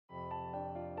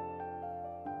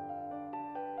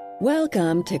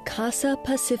Welcome to Casa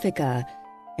Pacifica,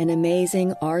 an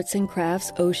amazing arts and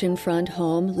crafts oceanfront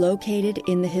home located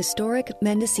in the historic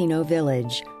Mendocino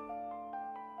village.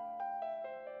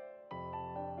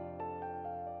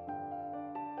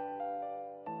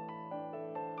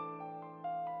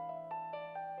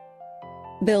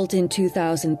 Built in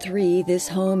 2003, this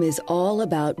home is all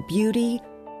about beauty,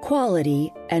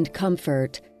 quality, and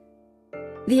comfort.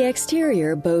 The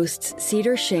exterior boasts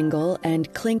cedar shingle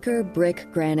and clinker brick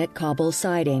granite cobble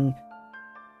siding.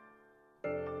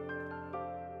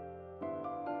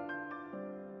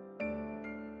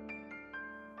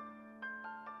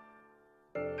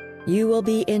 You will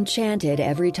be enchanted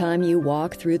every time you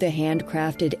walk through the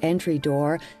handcrafted entry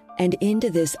door and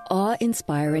into this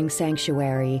awe-inspiring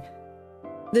sanctuary.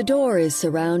 The door is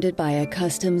surrounded by a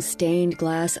custom stained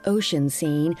glass ocean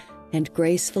scene and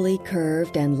gracefully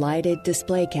curved and lighted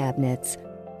display cabinets.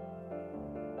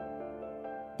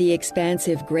 The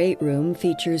expansive great room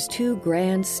features two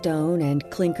grand stone and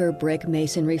clinker brick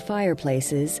masonry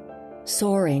fireplaces,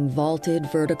 soaring vaulted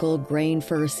vertical grain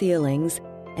fir ceilings,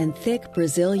 and thick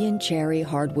Brazilian cherry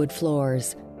hardwood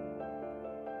floors.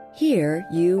 Here,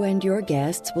 you and your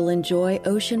guests will enjoy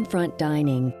oceanfront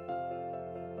dining.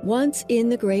 Once in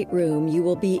the great room, you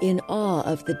will be in awe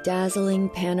of the dazzling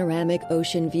panoramic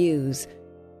ocean views.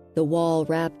 The wall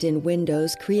wrapped in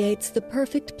windows creates the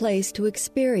perfect place to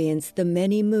experience the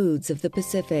many moods of the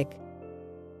Pacific.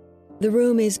 The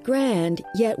room is grand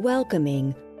yet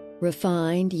welcoming,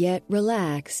 refined yet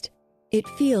relaxed. It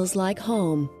feels like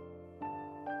home.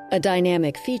 A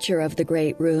dynamic feature of the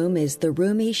great room is the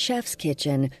roomy chef's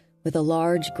kitchen, with a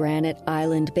large granite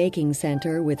island baking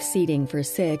center with seating for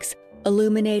 6,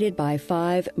 illuminated by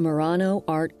 5 Murano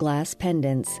art glass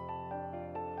pendants.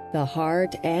 The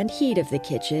heart and heat of the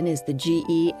kitchen is the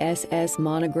GESS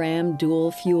monogram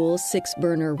dual-fuel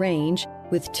 6-burner range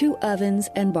with 2 ovens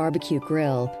and barbecue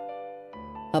grill.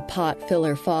 A pot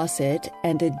filler faucet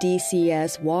and a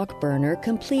DCS wok burner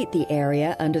complete the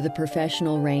area under the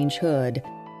professional range hood.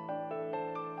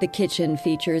 The kitchen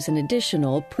features an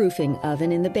additional proofing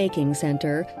oven in the baking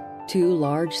center, 2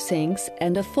 large sinks,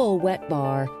 and a full wet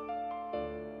bar.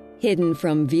 Hidden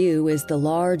from view is the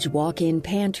large walk-in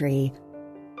pantry.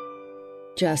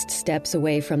 Just steps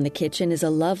away from the kitchen is a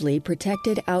lovely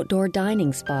protected outdoor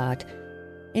dining spot.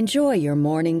 Enjoy your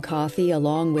morning coffee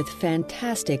along with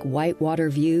fantastic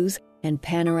whitewater views and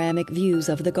panoramic views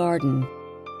of the garden.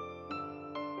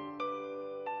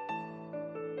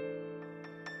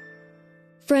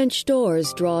 French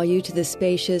doors draw you to the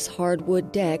spacious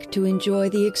hardwood deck to enjoy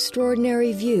the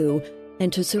extraordinary view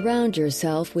and to surround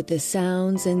yourself with the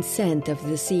sounds and scent of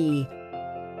the sea.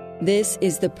 This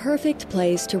is the perfect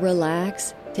place to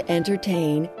relax, to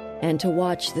entertain, and to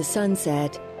watch the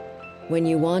sunset. When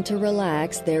you want to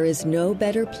relax, there is no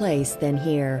better place than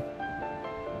here.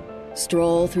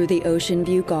 Stroll through the ocean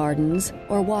view gardens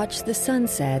or watch the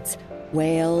sunsets,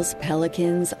 whales,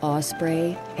 pelicans,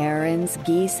 osprey, herons,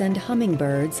 geese, and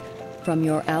hummingbirds from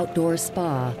your outdoor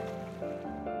spa.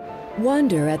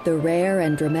 Wonder at the rare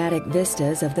and dramatic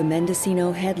vistas of the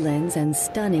Mendocino headlands and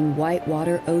stunning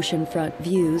whitewater oceanfront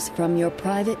views from your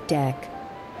private deck.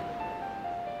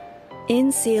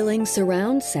 In-ceiling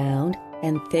surround sound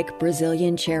and thick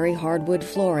Brazilian cherry hardwood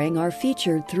flooring are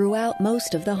featured throughout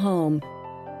most of the home.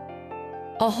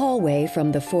 A hallway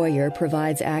from the foyer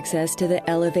provides access to the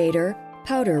elevator,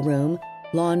 powder room,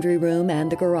 laundry room,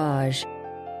 and the garage.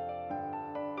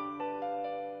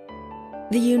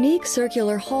 The unique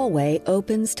circular hallway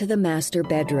opens to the master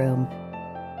bedroom.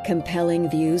 Compelling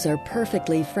views are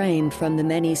perfectly framed from the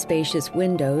many spacious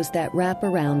windows that wrap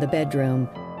around the bedroom.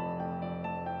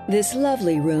 This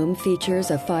lovely room features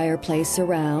a fireplace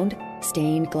surround,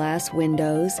 stained glass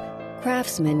windows,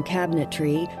 craftsman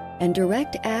cabinetry, and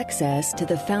direct access to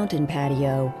the fountain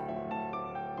patio.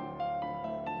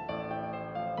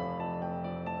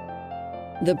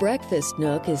 The breakfast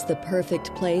nook is the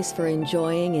perfect place for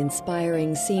enjoying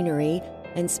inspiring scenery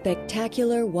and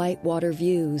spectacular whitewater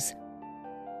views.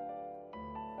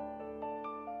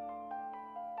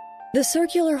 The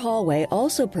circular hallway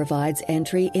also provides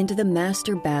entry into the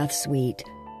master bath suite.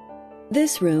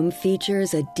 This room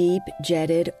features a deep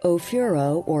jetted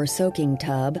ofuro or soaking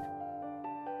tub,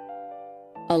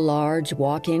 a large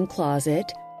walk-in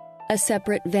closet, a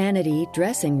separate vanity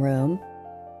dressing room,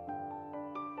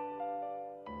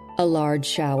 a large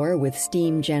shower with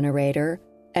steam generator,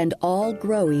 and all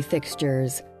growy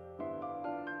fixtures.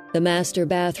 The master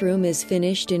bathroom is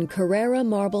finished in Carrara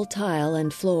marble tile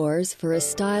and floors for a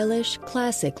stylish,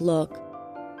 classic look.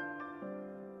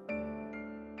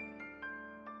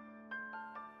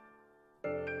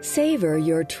 Savor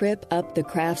your trip up the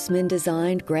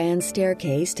craftsman-designed grand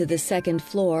staircase to the second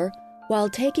floor while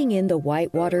taking in the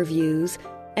whitewater views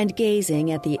and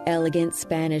gazing at the elegant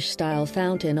Spanish-style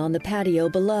fountain on the patio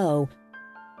below,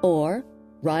 or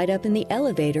ride up in the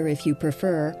elevator if you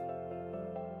prefer.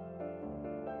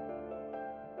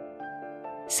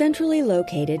 Centrally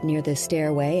located near the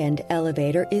stairway and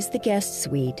elevator is the guest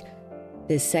suite.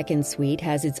 This second suite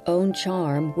has its own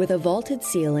charm with a vaulted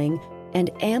ceiling and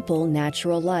ample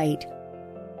natural light.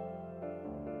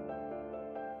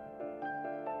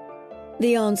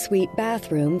 The ensuite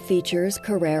bathroom features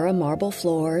Carrara marble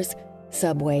floors,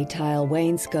 subway tile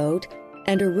wainscot,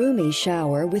 and a roomy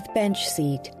shower with bench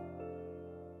seat.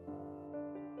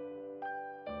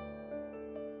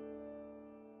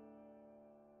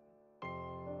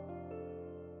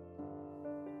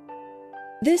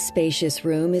 This spacious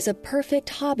room is a perfect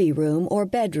hobby room or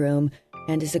bedroom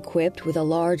and is equipped with a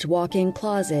large walk-in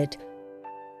closet.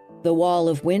 The wall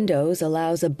of windows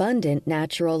allows abundant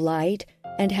natural light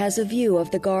and has a view of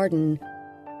the garden.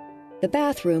 The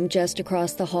bathroom just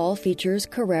across the hall features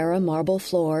Carrara marble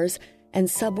floors and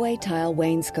subway tile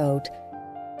wainscot.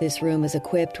 This room is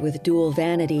equipped with dual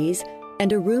vanities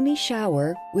and a roomy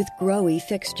shower with growy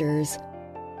fixtures.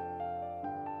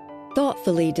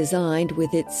 Thoughtfully designed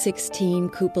with its 16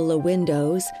 cupola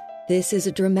windows, this is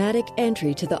a dramatic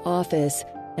entry to the office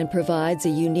and provides a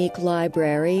unique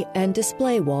library and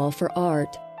display wall for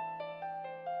art.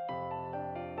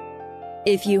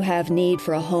 If you have need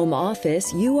for a home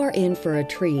office, you are in for a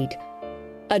treat.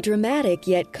 A dramatic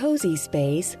yet cozy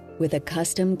space with a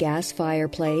custom gas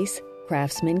fireplace,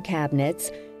 craftsman cabinets,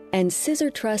 and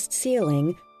scissor-trussed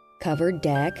ceiling, covered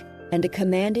deck, and a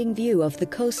commanding view of the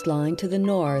coastline to the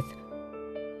north.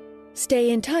 Stay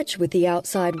in touch with the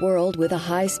outside world with a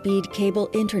high-speed cable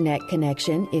internet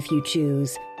connection if you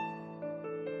choose.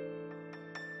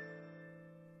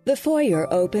 The foyer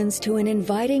opens to an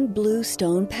inviting blue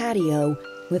stone patio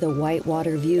with a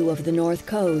whitewater view of the north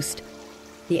coast.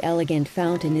 The elegant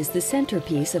fountain is the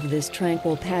centerpiece of this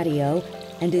tranquil patio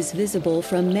and is visible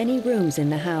from many rooms in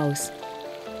the house.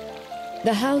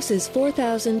 The house is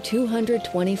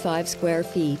 4,225 square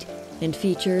feet and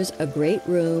features a great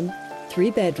room,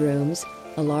 3 bedrooms,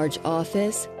 a large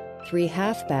office, 3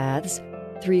 half baths,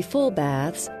 3 full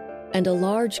baths, and a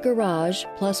large garage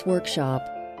plus workshop.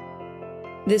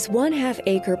 This 1/2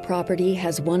 acre property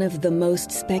has one of the most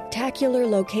spectacular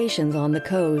locations on the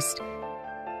coast.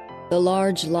 The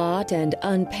large lot and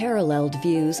unparalleled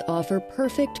views offer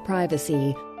perfect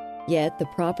privacy, yet the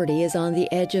property is on the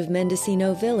edge of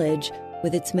Mendocino village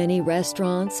with its many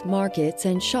restaurants, markets,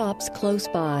 and shops close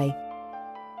by.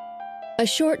 A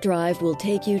short drive will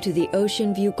take you to the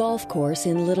Ocean View Golf Course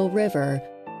in Little River.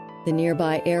 The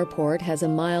nearby airport has a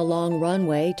mile-long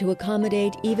runway to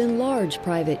accommodate even large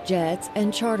private jets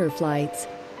and charter flights.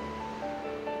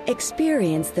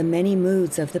 Experience the many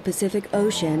moods of the Pacific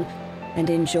Ocean and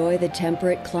enjoy the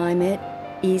temperate climate,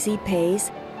 easy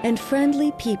pace, and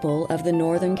friendly people of the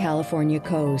Northern California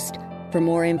coast. For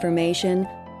more information,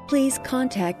 please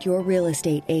contact your real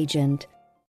estate agent.